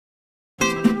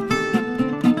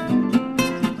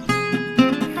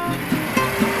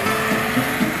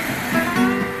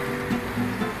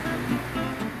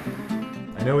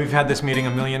we've had this meeting a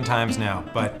million times now,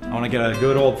 but I want to get a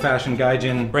good old-fashioned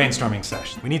Gaijin brainstorming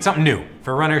session. We need something new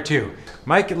for Runner 2.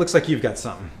 Mike, it looks like you've got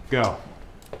something. Go.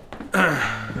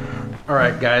 All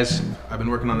right, guys, I've been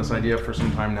working on this idea for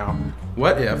some time now.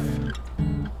 What if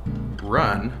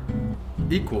run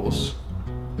equals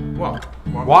walk?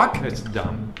 Walk? It's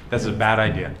dumb. That's a bad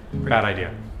idea. Bad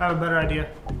idea. I have a better idea.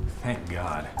 Thank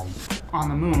God. On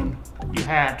the moon, you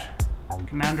had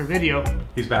Commander Video.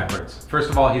 He's backwards. First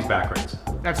of all, he's backwards.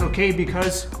 That's okay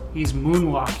because he's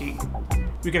moonwalking.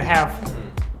 We could have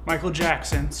Michael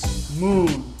Jackson's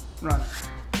Moon Runner.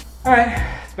 All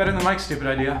right, it's better than Mike's stupid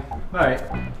idea. All right.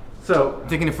 So, I'm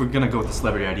thinking if we're gonna go with the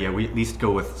celebrity idea, we at least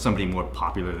go with somebody more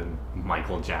popular than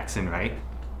Michael Jackson, right?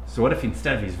 So what if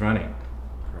instead of he's running,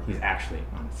 he's actually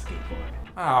on a skateboard?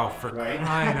 Oh, for crying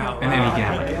out loud. And then he can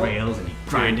have like rails and he's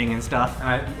grinding and stuff.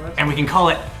 And we can call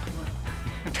it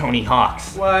Tony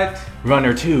Hawk's What?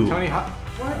 Runner 2. Tony Hawk?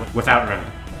 What? Without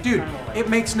running. Dude, it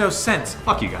makes no sense.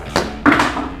 Fuck you guys.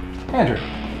 Andrew.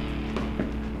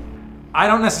 I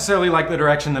don't necessarily like the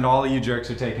direction that all of you jerks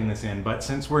are taking this in, but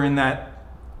since we're in that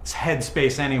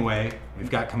headspace anyway, we've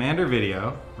got Commander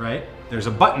Video, right? There's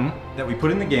a button that we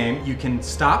put in the game. You can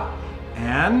stop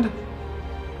and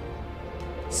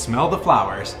smell the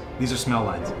flowers. These are smell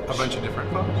lines. A bunch of different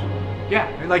flowers. Yeah,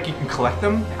 like you can collect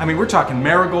them. I mean, we're talking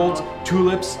marigolds,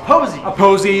 tulips,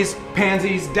 posies,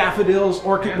 pansies, daffodils,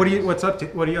 orchids. What are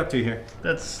you up to here?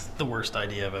 That's the worst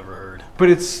idea I've ever heard. But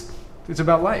it's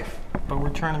about life. But we're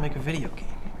trying to make a video game.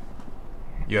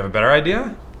 You have a better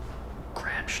idea?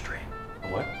 Grab string.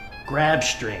 What? Grab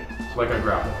string. Like a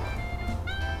grapple.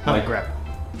 Not a grab.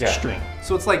 Yeah. String.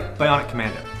 So it's like Bionic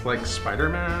Commando. Like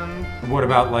Spider-Man? What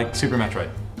about like Super Metroid?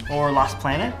 Or Lost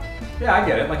Planet? Yeah, I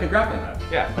get it. Like a grappling hook.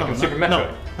 Yeah, like in Super Metroid.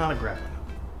 No, not a grappling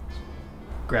hook.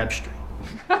 Grab string.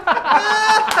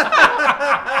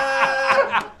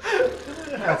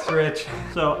 That's rich.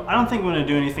 So I don't think we're gonna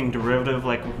do anything derivative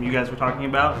like you guys were talking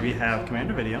about. We have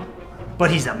Commander Video, but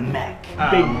he's a mech.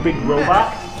 Big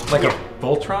robot. Like a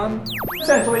Voltron?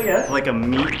 Essentially, yes. Like a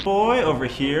Meat Boy over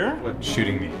here. What,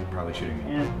 shooting me. Probably shooting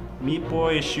me. And Meat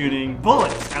Boy is shooting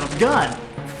bullets out of a gun.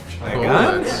 Like a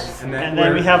gun? Bullets. And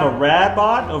then we have a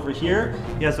Radbot over here.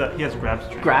 He has grab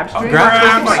string. Grab string?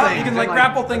 Grab string? You can like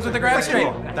grapple things with a grab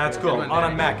string. That's cool. Good one, On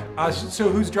a Danny. mech. So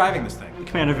who's driving this thing?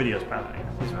 Commander Video's piloting.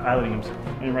 He's piloting himself.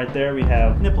 And right there we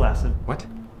have nipple acid. What?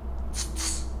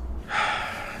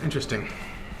 Interesting.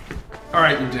 All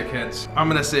right, you dickheads. I'm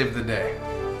gonna save the day.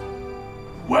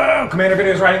 Whoa! Commander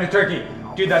Video's riding the turkey.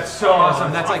 Dude, that's so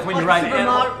awesome. That's like when you ride an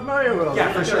animal. Mario World.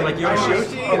 Yeah, for sure. Like you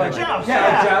shoot. Or like joust,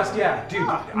 Yeah, yeah. joust. Yeah, dude.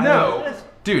 No,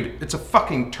 dude, it's a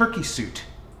fucking turkey suit.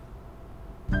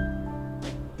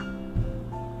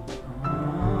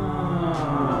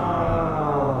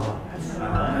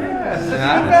 That's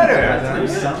better.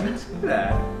 There's something to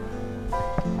that.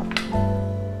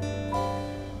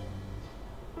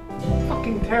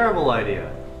 Fucking terrible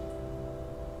idea.